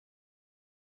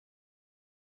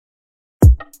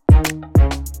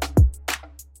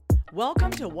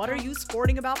Welcome to What Are You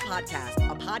Sporting About podcast,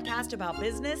 a podcast about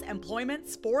business, employment,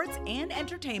 sports, and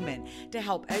entertainment to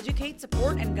help educate,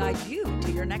 support, and guide you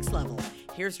to your next level.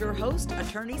 Here's your host,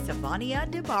 attorney Sivonnia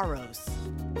DeBarros.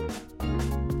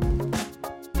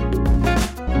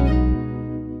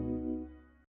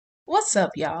 What's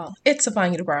up, y'all? It's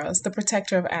Sivonnia DeBarros, the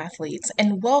protector of athletes,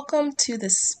 and welcome to the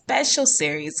special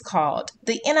series called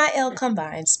the NIL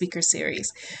Combined Speaker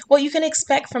Series. What you can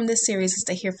expect from this series is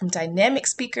to hear from dynamic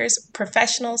speakers,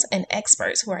 professionals, and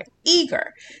experts who are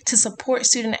eager to support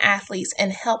student athletes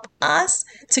and help us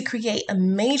to create a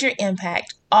major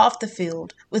impact off the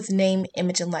field with name,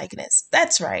 image, and likeness.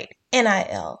 That's right,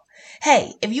 NIL.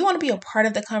 Hey, if you want to be a part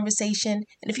of the conversation,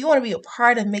 and if you want to be a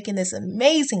part of making this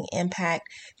amazing impact,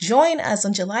 join us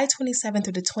on July 27th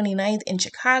through the 29th in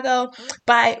Chicago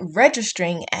by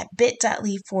registering at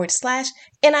bit.ly/NIL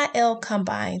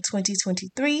Combine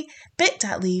 2023,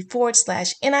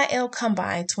 bit.ly/NIL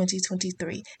Combine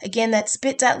 2023. Again, that's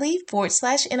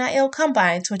bit.ly/NIL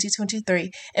Combine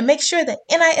 2023. And make sure that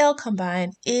NIL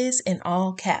Combine is in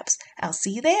all caps. I'll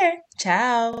see you there.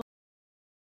 Ciao.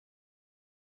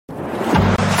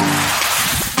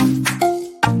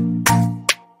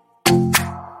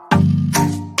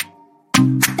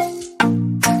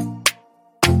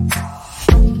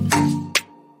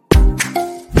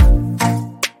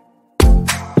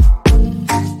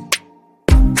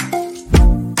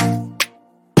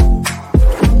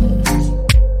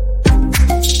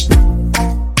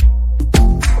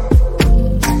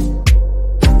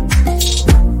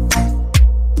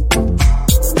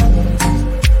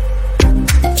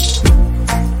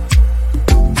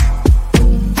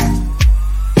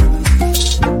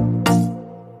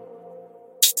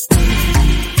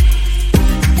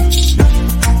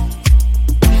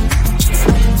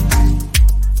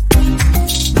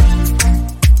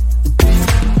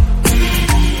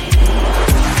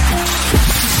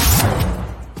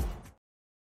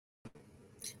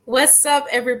 What's up,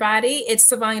 everybody?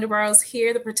 It's Sivonnia DeBarros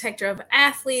here, the protector of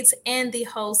athletes and the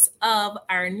host of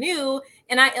our new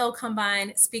NIL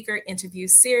Combine Speaker Interview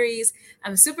Series.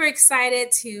 I'm super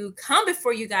excited to come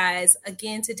before you guys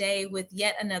again today with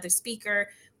yet another speaker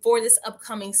for this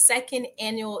upcoming second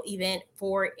annual event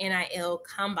for NIL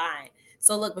Combine.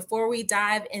 So look, before we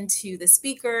dive into the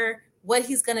speaker, what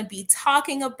he's going to be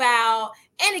talking about,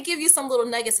 and to give you some little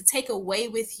nuggets to take away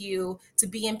with you to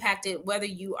be impacted, whether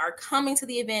you are coming to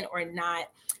the event or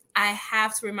not, I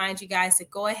have to remind you guys to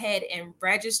go ahead and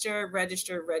register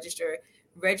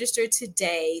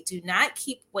today. Do not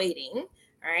keep waiting.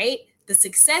 All right. The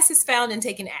success is found in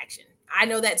taking action. I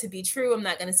know that to be true. I'm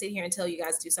not going to sit here and tell you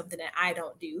guys to do something that I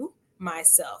don't do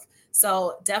myself.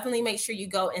 So definitely make sure you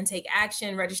go and take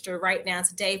action. Register right now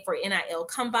today for NIL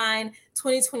Combine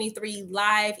 2023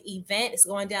 live event. It's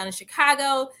going down in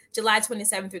Chicago, July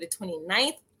 27th through the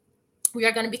 29th. We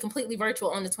are going to be completely virtual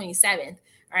on the 27th.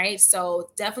 All right. So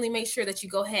definitely make sure that you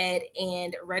go ahead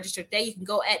and register today. You can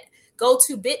go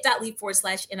to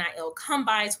bit.ly/NIL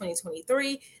Combine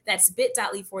 2023. That's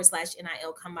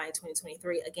bit.ly/NIL Combine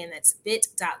 2023. Again, that's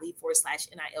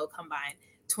bit.ly/NIL Combine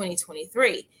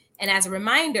 2023. And as a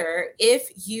reminder,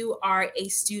 if you are a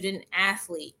student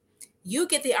athlete, you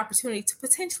get the opportunity to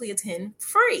potentially attend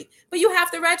free, but you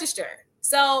have to register.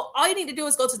 So all you need to do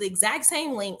is go to the exact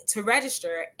same link to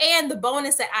register. And the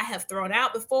bonus that I have thrown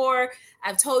out before,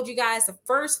 I've told you guys the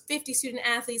first 50 student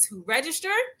athletes who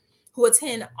register, who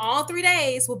attend all 3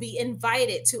 days, will be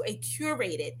invited to a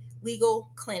curated legal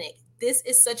clinic. This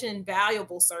is such an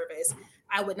invaluable service.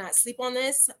 I would not sleep on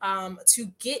this. To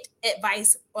get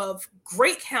advice of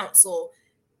great counsel,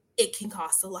 it can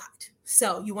cost a lot.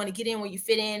 So you want to get in where you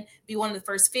fit in, be one of the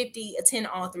first 50, attend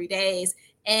all 3 days,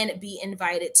 and be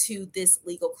invited to this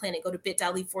legal clinic. Go to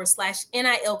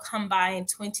bit.ly/NIL Combine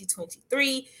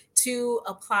 2023 to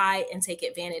apply and take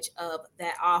advantage of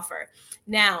that offer.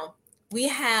 Now, we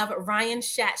have Ryan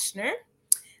Schachtner,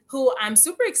 who I'm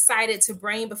super excited to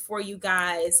bring before you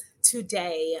guys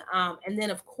today. And then,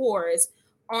 of course,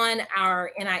 on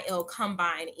our NIL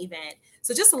Combine event.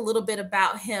 So just a little bit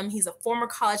about him. He's a former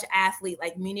college athlete,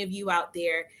 like many of you out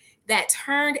there, that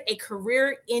turned a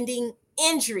career-ending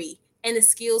injury and the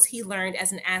skills he learned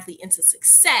as an athlete into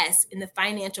success in the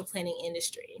financial planning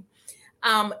industry.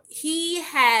 He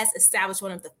has established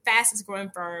one of the fastest growing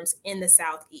firms in the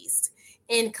Southeast.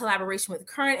 In collaboration with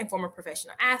current and former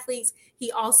professional athletes, he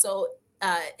also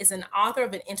is an author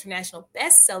of an international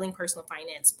best-selling personal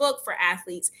finance book for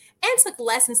athletes and took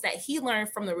lessons that he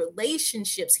learned from the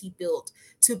relationships he built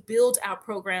to build out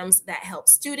programs that help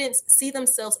students see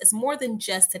themselves as more than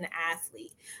just an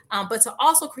athlete, but to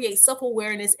also create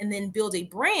self-awareness and then build a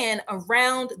brand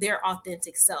around their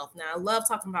authentic self. Now, I love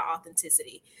talking about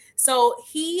authenticity. So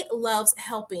he loves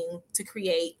helping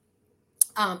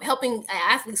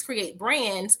athletes create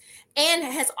brands, and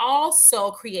has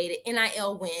also created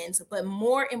NIL wins, but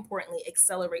more importantly,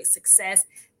 accelerate success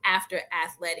after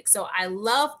athletics. So I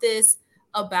love this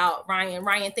about Ryan.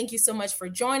 Ryan, thank you so much for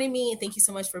joining me, and thank you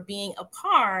so much for being a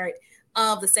part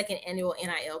of the second annual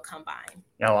NIL Combine.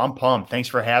 No, I'm pumped. Thanks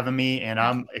for having me, and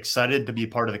I'm excited to be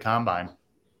part of the Combine.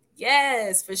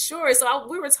 Yes, for sure. So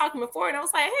we were talking before, and I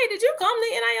was like, hey, did you come to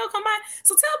NIL Combine?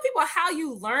 So tell people how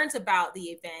you learned about the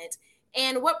event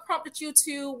and what prompted you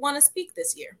to want to speak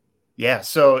this year. Yeah,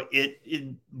 so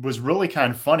it was really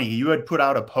kind of funny. You had put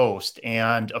out a post,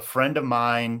 and a friend of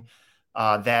mine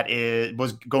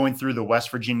was going through the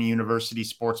West Virginia University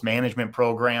sports management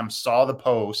program saw the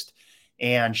post,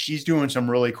 and she's doing some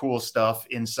really cool stuff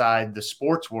inside the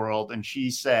sports world. And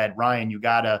she said, Ryan,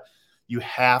 you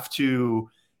have to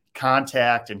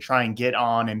contact and try and get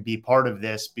on and be part of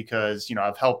this, because,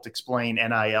 I've helped explain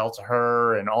NIL to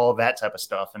her and all of that type of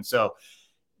stuff. And so,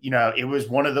 it was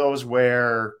one of those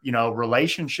where,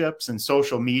 relationships and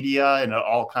social media and it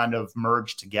all kind of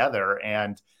merged together.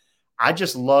 And I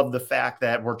just love the fact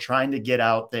that we're trying to get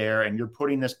out there and you're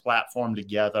putting this platform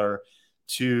together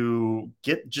to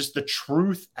get just the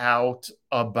truth out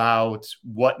about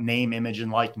what name, image,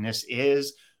 and likeness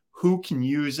is, who can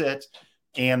use it,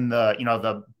 and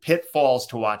the pitfalls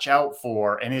to watch out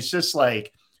for. And it's just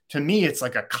like, to me, it's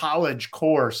like a college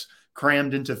course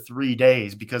crammed into 3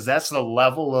 days, because that's the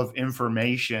level of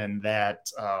information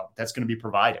that's going to be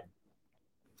provided.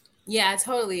 Yeah, I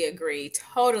totally agree.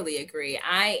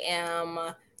 I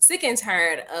am sick and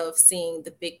tired of seeing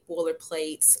the big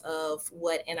boilerplates of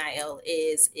what NIL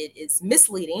is. It is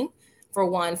misleading, for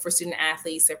one, for student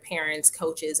athletes, their parents,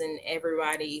 coaches, and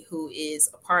everybody who is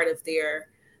a part of their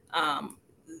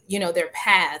their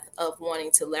path of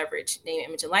wanting to leverage name,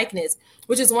 image, and likeness,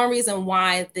 which is one reason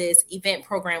why this event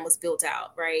program was built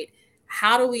out, right?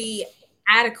 How do we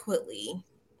adequately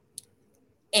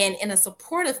and in a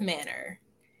supportive manner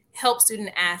help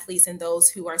student athletes and those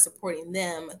who are supporting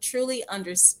them truly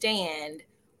understand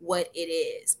what it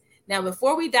is? Now,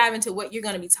 before we dive into what you're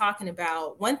going to be talking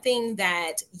about, one thing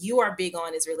that you are big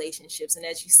on is relationships. And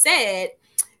as you said,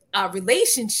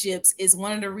 relationships is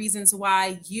one of the reasons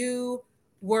why you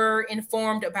were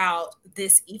informed about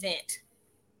this event.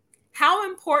 How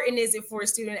important is it for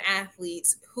student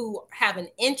athletes who have an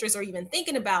interest or even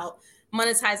thinking about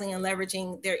monetizing and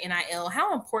leveraging their NIL?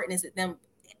 How important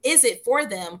is it for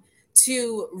them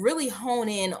to really hone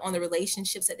in on the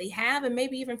relationships that they have, and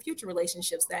maybe even future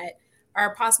relationships that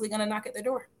are possibly going to knock at their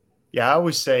door? Yeah, I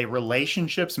always say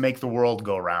relationships make the world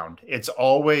go round. It's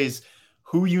always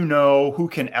who who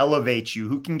can elevate you,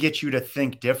 who can get you to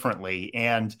think differently.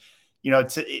 And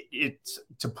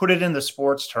to put it in the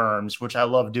sports terms, which I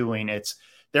love doing,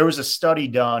 there was a study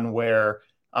done where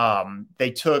they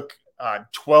took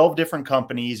 12 different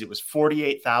companies. It was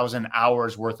 48,000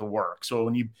 hours worth of work. So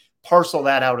when you parcel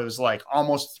that out, it was like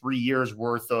almost 3 years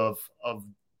worth of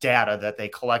data that they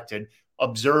collected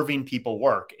observing people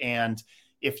work. And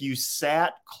if you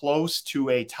sat close to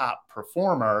a top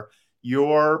performer,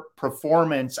 your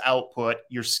performance output,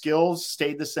 your skills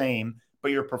stayed the same,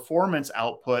 but your performance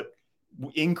output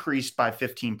increased by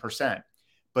 15%.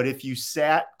 But if you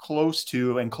sat close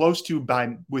to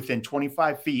by within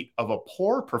 25 feet of a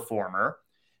poor performer,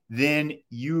 then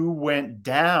you went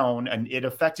down and it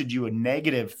affected you a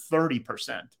negative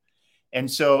 30%. And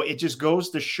so it just goes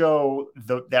to show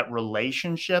that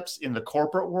relationships in the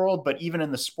corporate world, but even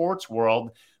in the sports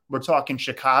world, we're talking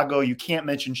Chicago. You can't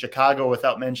mention Chicago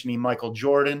without mentioning Michael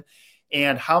Jordan.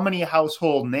 And how many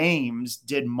household names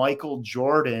did Michael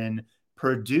Jordan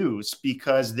produce?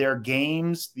 Because their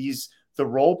games, the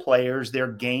role players,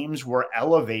 their games were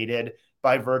elevated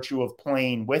by virtue of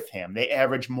playing with him. They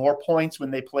averaged more points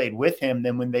when they played with him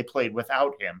than when they played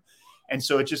without him. And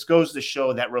so it just goes to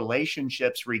show that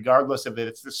relationships, regardless of if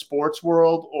it's the sports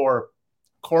world or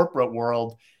corporate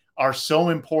world, are so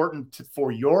important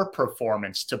for your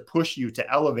performance, to push you, to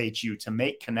elevate you, to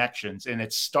make connections. And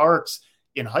it starts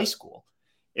in high school.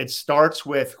 It starts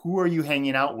with, who are you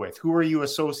hanging out with? Who are you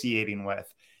associating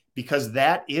with? Because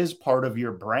that is part of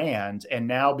your brand. And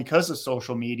now, because of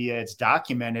social media, it's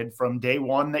documented from day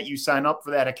one that you sign up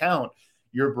for that account.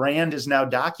 Your brand is now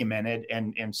documented,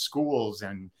 and schools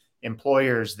and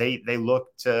employers, they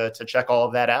look to check all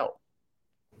of that out.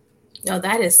 No,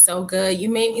 that is so good. You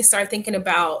made me start thinking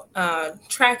about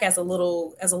track as a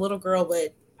little girl,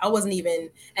 but I wasn't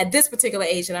even at this particular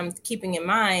age that I'm keeping in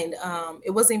mind.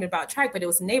 It wasn't even about track, but it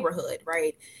was neighborhood,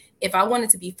 right? If I wanted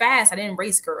to be fast, I didn't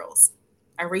race girls.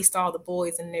 I raced all the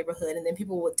boys in the neighborhood, and then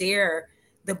people would dare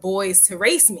the boys to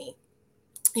race me.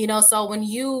 So when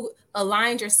you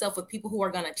aligned yourself with people who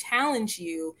are going to challenge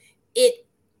you, it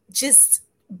just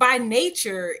by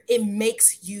nature it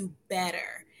makes you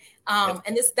better. Yep.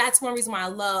 And that's one reason why I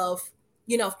love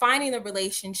finding the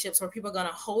relationships where people are going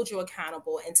to hold you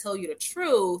accountable and tell you the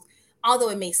truth, although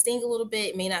it may sting a little bit,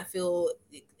 it may not feel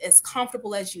as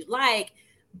comfortable as you like.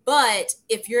 But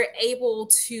if you're able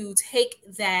to take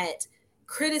that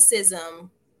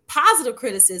criticism, positive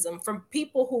criticism from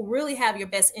people who really have your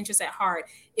best interests at heart,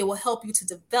 it will help you to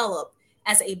develop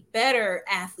as a better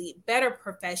athlete, better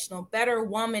professional, better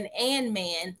woman and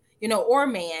man, or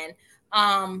man,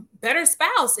 better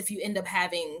spouse if you end up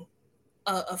having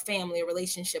a family, a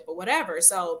relationship, or whatever.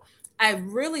 So I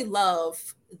really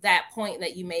love that point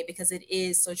that you made, because it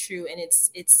is so true, and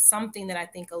it's something that I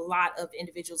think a lot of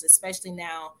individuals, especially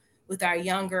now with our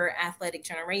younger athletic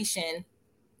generation,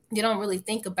 you don't really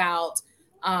think about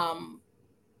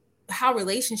how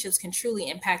relationships can truly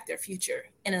impact their future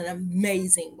in an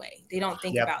amazing way. They don't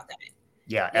think Yep. about that.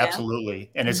 Yeah, Yeah.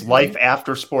 absolutely. And it's Mm-hmm. life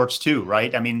after sports too,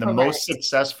 right? I mean, the most Correct.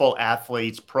 successful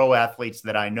athletes, pro athletes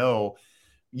that I know,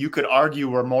 you could argue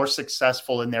were more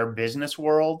successful in their business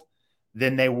world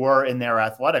than they were in their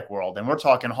athletic world. And we're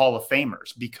talking Hall of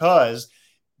Famers, because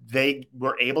they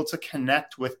were able to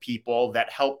connect with people that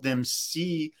helped them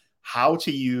see how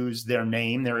to use their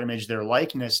name, their image, their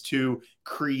likeness to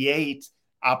create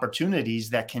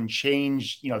opportunities that can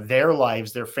change, their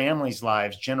lives, their families'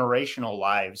 lives, generational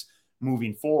lives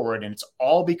moving forward. And it's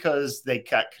all because they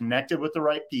got connected with the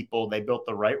right people, they built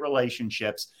the right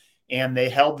relationships, and they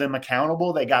held them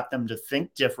accountable. They got them to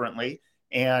think differently.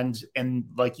 And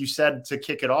like you said, to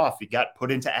kick it off, you got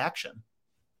put into action.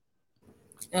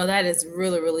 No, that is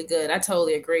really, really good. I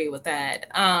totally agree with that.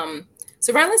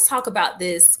 So, Ryan, let's talk about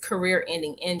this career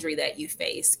ending injury that you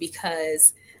faced,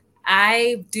 because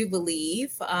I do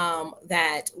believe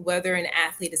that whether an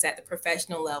athlete is at the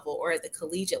professional level or at the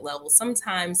collegiate level,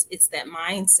 sometimes it's that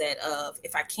mindset of,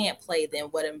 if I can't play, then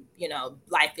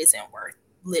life isn't worth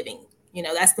living.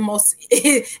 That's the most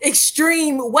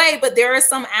extreme way, but there are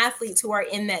some athletes who are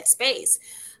in that space.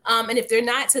 And if they're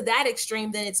not to that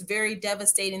extreme, then it's very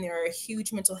devastating. There are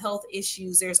huge mental health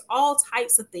issues. There's all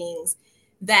types of things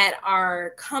that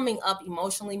are coming up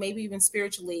emotionally, maybe even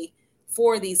spiritually,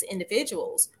 for these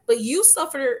individuals. But you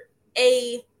suffered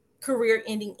a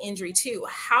career-ending injury too.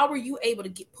 How were you able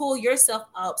to pull yourself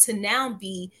up to now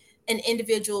be an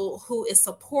individual who is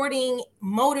supporting,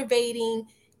 motivating,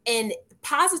 and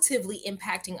positively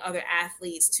impacting other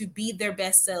athletes to be their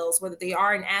best selves, whether they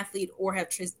are an athlete or have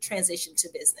transitioned to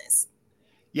business?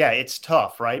 Yeah, it's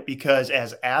tough, right? Because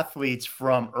as athletes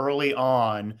from early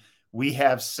on, we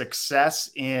have success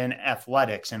in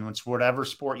athletics, and it's whatever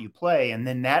sport you play. And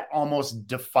then that almost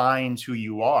defines who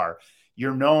you are.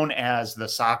 You're known as the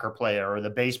soccer player or the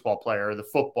baseball player or the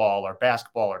football or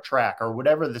basketball or track or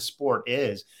whatever the sport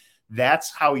is.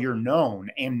 That's how you're known.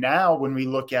 And now when we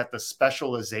look at the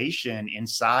specialization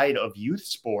inside of youth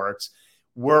sports,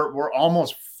 we're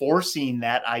almost forcing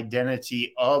that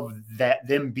identity of that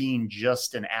them being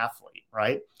just an athlete,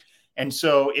 right? And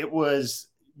so it was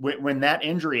when that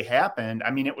injury happened. I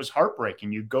mean, it was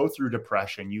heartbreaking. You go through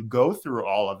depression, you go through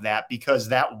all of that because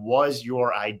that was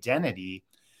your identity.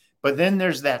 But then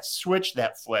there's that switch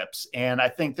that flips, and I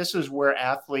think this is where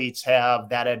athletes have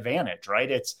that advantage, right?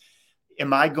 It's,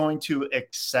 am I going to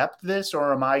accept this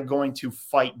or am I going to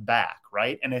fight back,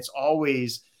 right? And it's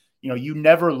always, you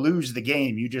never lose the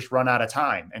game. You just run out of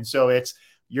time. And so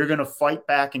you're going to fight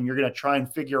back and you're going to try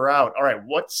and figure out, all right,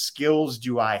 what skills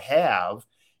do I have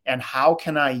and how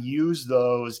can I use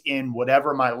those in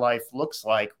whatever my life looks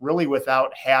like, really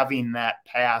without having that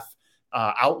path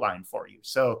outlined for you.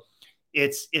 So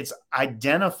it's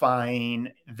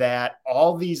identifying that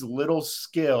all these little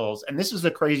skills, and this is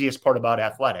the craziest part about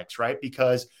athletics, right?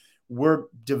 Because we're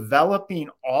developing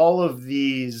all of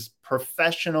these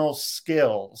professional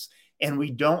skills and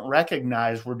we don't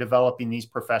recognize we're developing these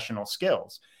professional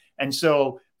skills. And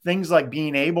so things like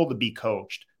being able to be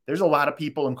coached, there's a lot of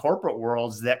people in corporate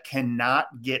worlds that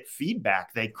cannot get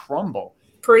feedback. They crumble.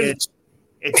 Preach.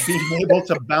 It's being able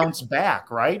to bounce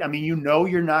back, right? I mean,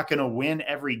 you're not going to win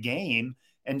every game.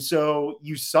 And so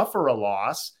you suffer a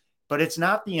loss, but it's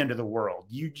not the end of the world.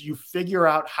 You figure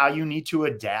out how you need to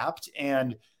adapt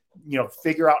and,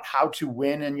 figure out how to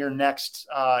win in your next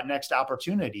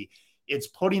opportunity. it's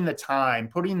putting the time,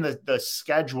 putting the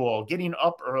schedule, getting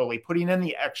up early, putting in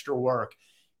the extra work.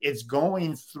 It's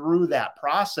going through that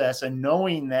process and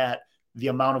knowing that the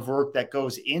amount of work that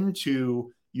goes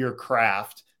into your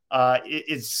craft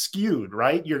is skewed,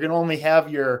 right? You're going to only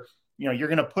have you're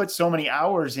going to put so many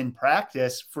hours in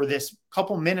practice for this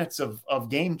couple minutes of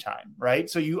game time, right?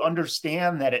 So you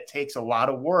understand that it takes a lot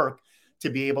of work to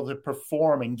be able to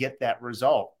perform and get that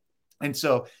result. And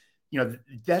so,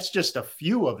 that's just a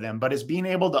few of them, but it's being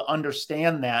able to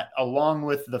understand that, along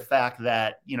with the fact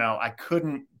that, I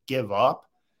couldn't give up.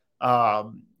 I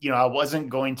wasn't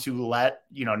going to let,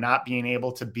 not being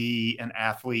able to be an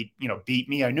athlete, beat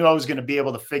me. I knew I was going to be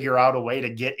able to figure out a way to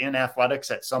get in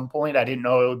athletics at some point. I didn't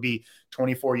know it would be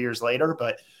 24 years later,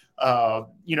 but,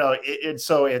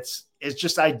 so it's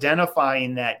just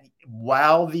identifying that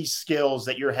while these skills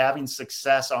that you're having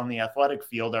success on the athletic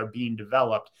field are being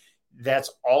developed,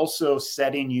 that's also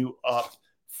setting you up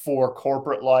for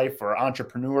corporate life or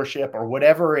entrepreneurship or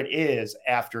whatever it is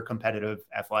after competitive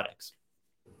athletics.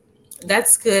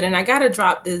 That's good. And I got to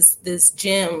drop this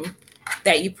gem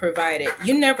that you provided.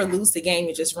 You never lose the game.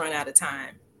 You just run out of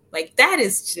time. Like, that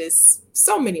is just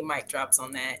so many mic drops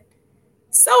on that.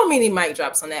 So many mic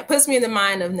drops on that. Puts me in the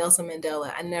mind of Nelson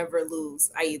Mandela. I never lose.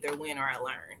 I either win or I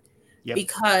learn. Yep.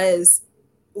 Because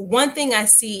one thing I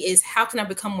see is, how can I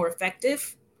become more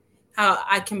effective? How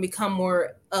I can become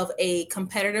more of a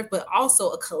competitor, but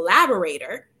also a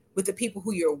collaborator with the people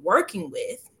who you're working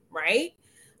with, right?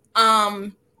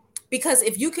 Because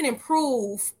if you can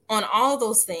improve on all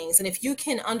those things, and if you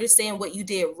can understand what you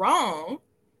did wrong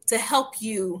to help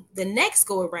you the next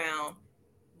go around,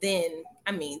 then,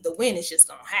 the win is just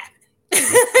going to happen.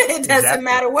 It doesn't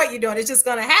matter what you're doing. It's just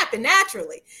going to happen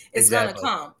naturally. It's going to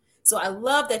come. So I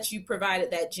love that you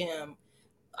provided that gem.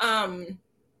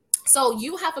 So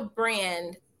you have a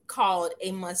brand called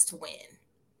A Must Win,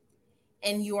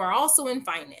 and you are also in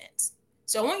finance.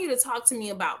 So I want you to talk to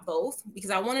me about both, because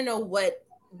I want to know what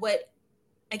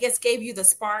I guess gave you the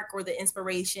spark or the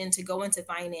inspiration to go into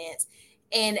finance,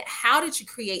 and how did you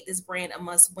create this brand A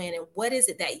Must Win, and what is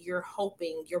it that you're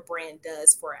hoping your brand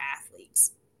does for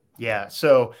athletes? Yeah.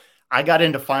 So I got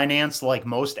into finance like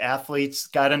most athletes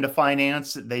got into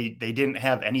finance. They didn't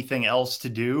have anything else to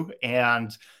do.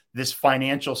 And this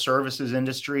financial services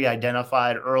industry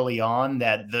identified early on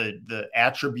that the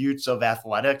attributes of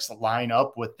athletics line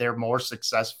up with their more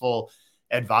successful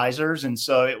advisors. And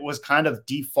so it was kind of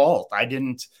default. I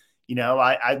didn't,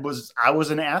 I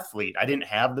was an athlete. I didn't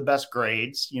have the best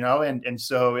grades, and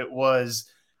so it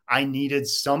was, I needed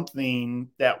something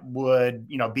that would,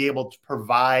 be able to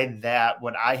provide that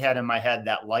what I had in my head,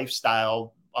 that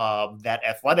lifestyle that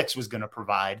athletics was going to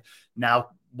provide, now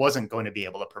wasn't going to be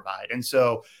able to provide. And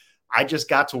so I just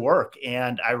got to work,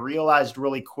 and I realized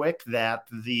really quick that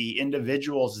the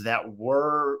individuals that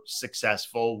were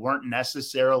successful weren't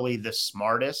necessarily the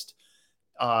smartest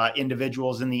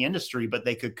individuals in the industry, but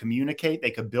they could communicate,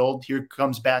 they could build, here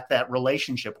comes back that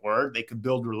relationship word, they could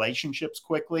build relationships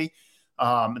quickly.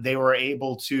 They were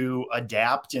able to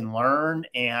adapt and learn,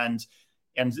 and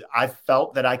I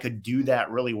felt that I could do that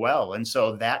really well. And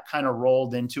so that kind of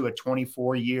rolled into a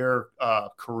 24-year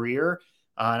career.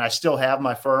 And I still have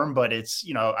my firm, but it's,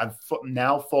 I'm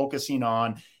now focusing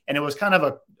on, and it was kind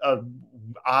of a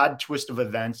odd twist of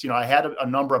events. I had a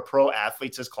number of pro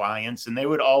athletes as clients, and they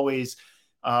would always,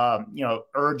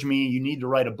 urge me, you need to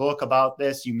write a book about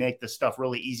this. You make this stuff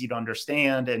really easy to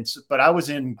understand. But I was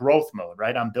in growth mode,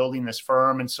 right? I'm building this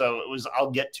firm. And so it was,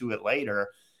 I'll get to it later.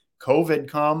 COVID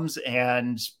comes,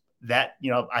 and that,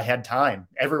 I had time.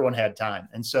 Everyone had time.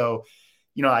 And so,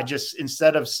 I just,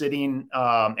 instead of sitting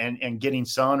and getting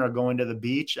sun or going to the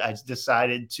beach, I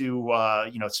decided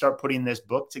to, start putting this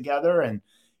book together, and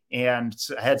I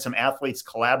had some athletes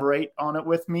collaborate on it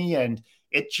with me. And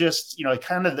it just, it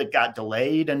kind of got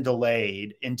delayed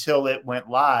until it went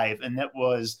live. And that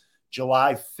was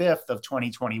July 5th of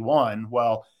 2021.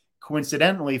 Well,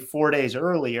 coincidentally, 4 days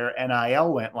earlier,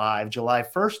 NIL went live July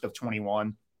 1st of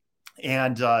 21.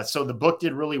 And so the book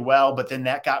did really well, but then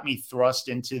that got me thrust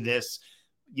into this,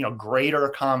 greater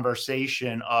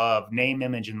conversation of name,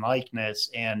 image, and likeness.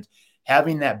 And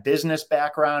having that business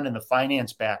background and the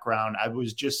finance background, I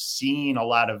was just seeing a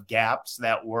lot of gaps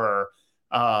that were,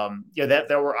 that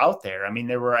were out there. I mean,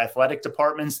 there were athletic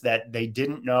departments that they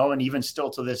didn't know, and even still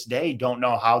to this day, don't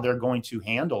know how they're going to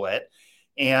handle it.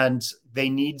 And they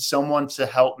need someone to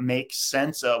help make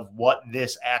sense of what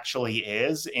this actually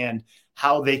is and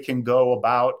how they can go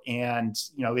about. And,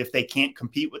 if they can't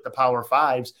compete with the Power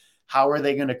Fives, how are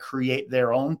they going to create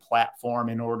their own platform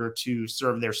in order to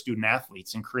serve their student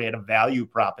athletes and create a value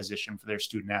proposition for their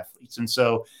student athletes? And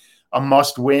so a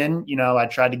must win. I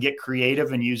tried to get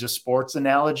creative and use a sports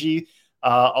analogy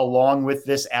along with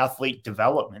this athlete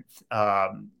development,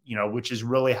 which is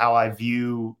really how I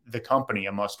view the company,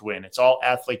 a must win. It's all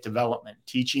athlete development,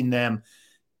 teaching them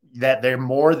that they're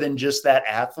more than just that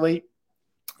athlete,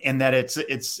 and that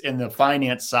it's in the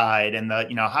finance side and the,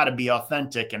 how to be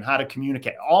authentic and how to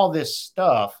communicate, all this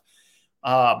stuff.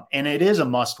 And it is a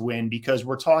must win because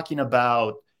we're talking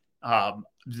about the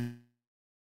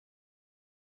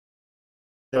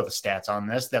stats on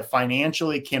this, that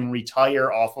financially can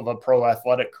retire off of a pro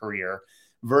athletic career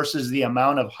versus the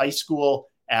amount of high school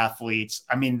athletes.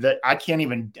 I mean,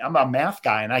 I'm a math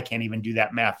guy and I can't even do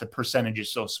that math. The percentage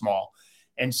is so small.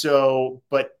 And so,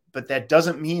 but that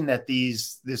doesn't mean that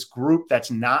this group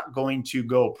that's not going to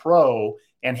go pro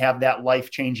and have that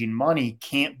life-changing money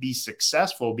can't be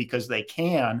successful, because they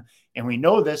can. And we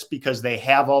know this because they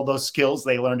have all those skills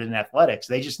they learned in athletics.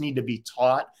 They just need to be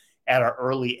taught at an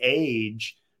early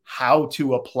age how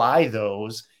to apply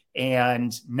those.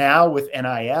 And now with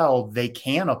NIL, they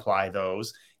can apply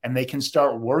those and they can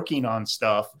start working on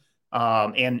stuff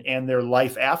and their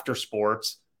life after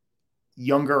sports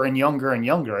younger and younger and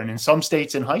younger. And in some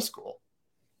states in high school.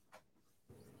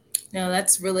 No,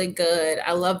 that's really good.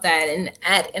 I love that. And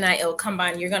at NIL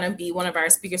Combine, you're going to be one of our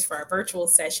speakers for our virtual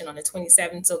session on the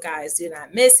 27th. So guys, do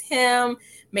not miss him.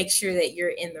 Make sure that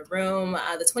you're in the room.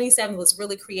 The 27th was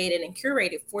really created and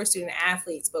curated for student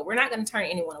athletes, but we're not going to turn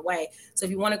anyone away. So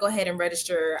if you want to go ahead and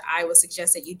register, I would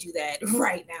suggest that you do that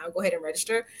right now. Go ahead and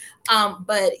register.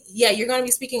 But yeah, you're going to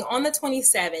be speaking on the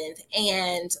 27th.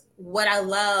 And what I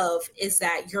love is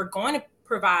that you're going to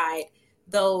provide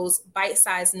those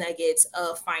bite-sized nuggets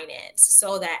of finance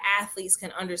so that athletes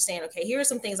can understand, okay, here are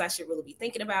some things I should really be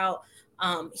thinking about.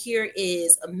 Here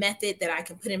is a method that I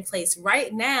can put in place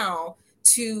right now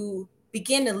to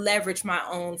begin to leverage my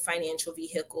own financial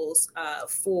vehicles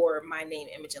for my name,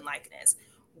 image, and likeness.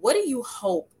 What do you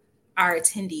hope our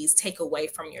attendees take away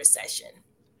from your session?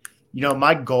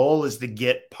 My goal is to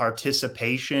get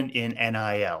participation in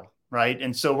NIL, right?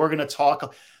 And so we're going to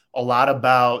talk a lot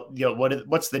about,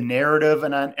 what's the narrative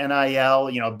in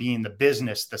NIL, being the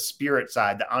business, the spirit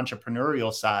side, the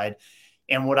entrepreneurial side.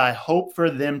 And what I hope for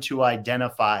them to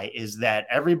identify is that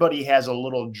everybody has a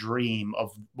little dream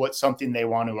of what something they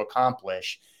want to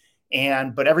accomplish.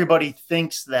 But everybody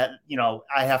thinks that,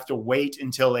 I have to wait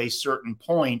until a certain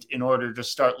point in order to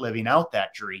start living out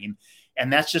that dream.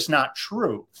 And that's just not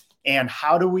true. And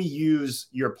how do we use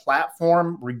your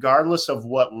platform, regardless of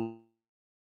what,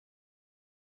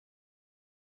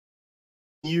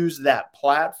 use that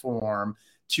platform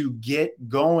to get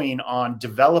going on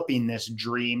developing this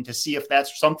dream to see if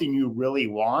that's something you really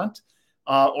want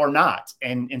or not.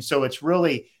 And so it's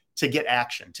really to get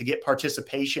action, to get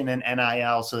participation in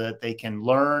NIL so that they can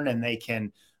learn and they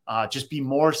can just be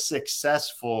more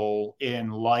successful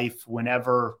in life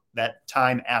whenever that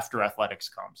time after athletics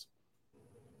comes.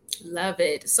 Love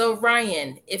it. So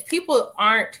Ryan, if people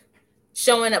aren't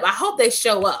showing up, I hope they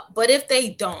show up, but if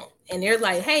they don't, and they're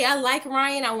like, hey, I like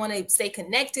Ryan, I want to stay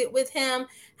connected with him,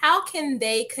 how can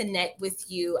they connect with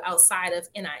you outside of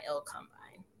NIL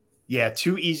Combine? Yeah,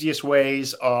 two easiest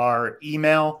ways are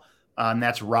email.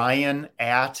 That's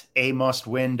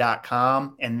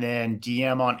ryan@amustwin.com, and then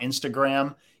DM on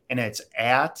Instagram, and it's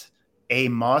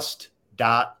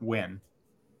 @amust.win.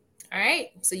 All right.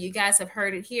 So you guys have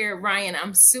heard it here. Ryan,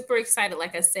 I'm super excited,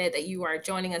 like I said, that you are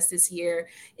joining us this year.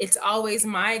 It's always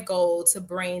my goal to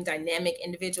bring dynamic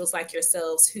individuals like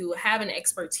yourselves who have an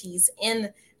expertise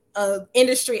in an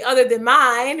industry other than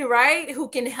mine, right? Who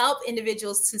can help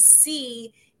individuals to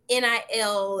see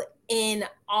NIL in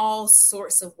all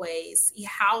sorts of ways,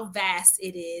 how vast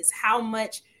it is, how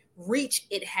much reach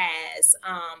it has,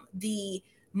 the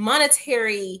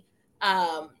monetary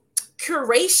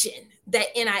curation that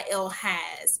NIL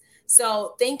has.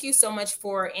 So thank you so much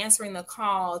for answering the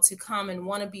call to come and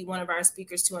want to be one of our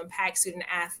speakers to impact student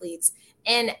athletes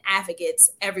and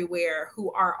advocates everywhere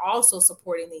who are also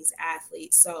supporting these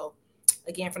athletes. So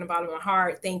again, from the bottom of my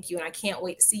heart, thank you. And I can't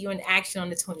wait to see you in action on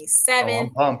the 27th. Oh,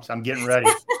 I'm pumped. I'm getting ready.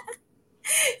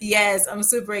 Yes, I'm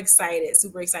super excited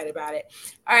about it.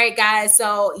 All right, guys.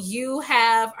 So you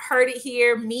have heard it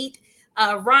here. Meet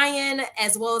Ryan,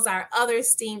 as well as our other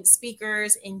esteemed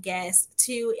speakers and guests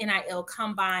to NIL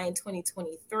Combine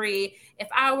 2023. If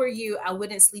I were you, I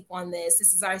wouldn't sleep on this.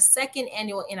 This is our second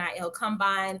annual NIL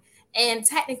Combine and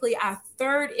technically our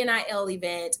third NIL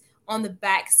event on the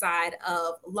backside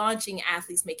of launching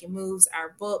Athletes Making Moves,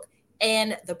 our book,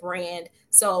 and the brand.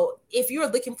 So if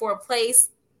you're looking for a place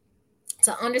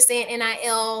to understand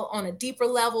NIL on a deeper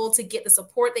level, to get the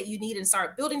support that you need and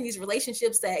start building these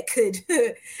relationships that could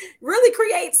really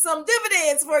create some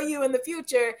dividends for you in the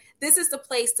future, this is the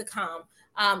place to come.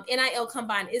 NIL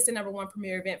Combine is the #1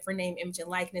 premier event for name, image, and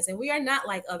likeness. And we are not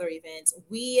like other events.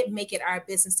 We make it our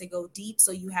business to go deep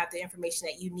so you have the information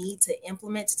that you need to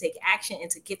implement, to take action,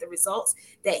 and to get the results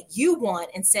that you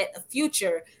want and set a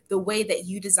future the way that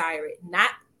you desire it.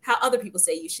 Not how other people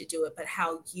say you should do it, but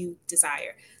how you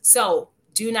desire. So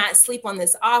do not sleep on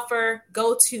this offer.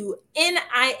 Go to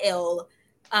NIL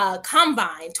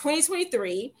Combine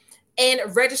 2023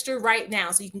 and register right now.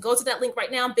 So you can go to that link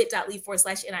right now,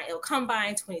 bit.ly/NIL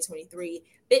Combine 2023,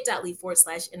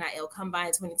 bit.ly/NIL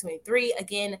Combine 2023.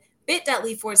 Again,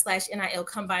 bit.ly/NIL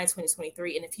Combine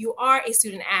 2023. And if you are a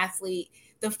student athlete,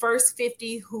 the first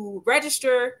 50 who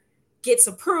register, gets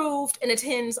approved, and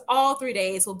attends all 3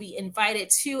 days will be invited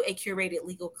to a curated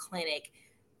legal clinic.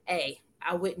 I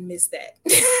wouldn't miss that.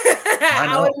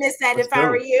 I would miss that if I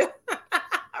were you.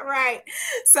 All right.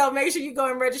 So make sure you go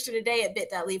and register today at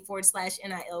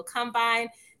bit.ly/NIL Combine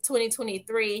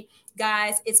 2023.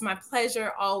 Guys, it's my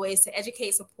pleasure always to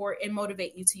educate, support, and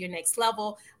motivate you to your next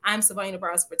level. I'm Sivonnia,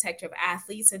 DeBarros, protector of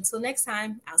athletes. Until next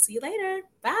time, I'll see you later.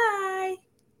 Bye.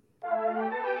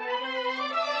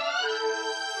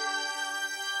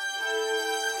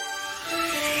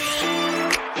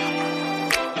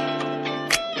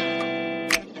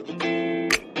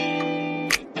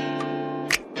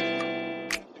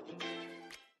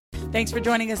 Thanks for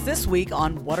joining us this week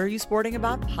on What Are You Sporting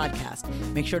About podcast.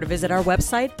 Make sure to visit our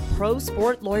website,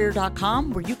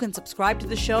 prosportlawyer.com, where you can subscribe to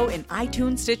the show in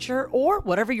iTunes, Stitcher, or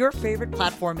whatever your favorite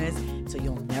platform is, so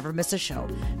you'll never miss a show.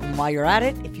 And while you're at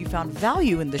it, if you found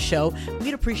value in the show,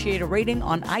 we'd appreciate a rating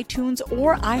on iTunes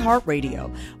or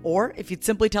iHeartRadio. Or if you'd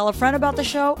simply tell a friend about the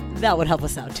show, that would help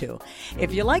us out too.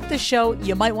 If you like the show,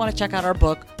 you might want to check out our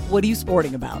book, What Are You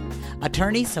Sporting About?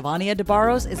 Attorney Sivonnia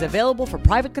DeBarros is available for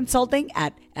private consulting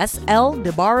at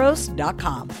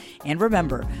sldebarros.com. And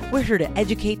remember, we're here to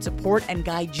educate, support, and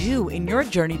guide you in your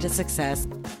journey to success,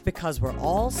 because we're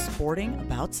all sporting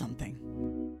about something.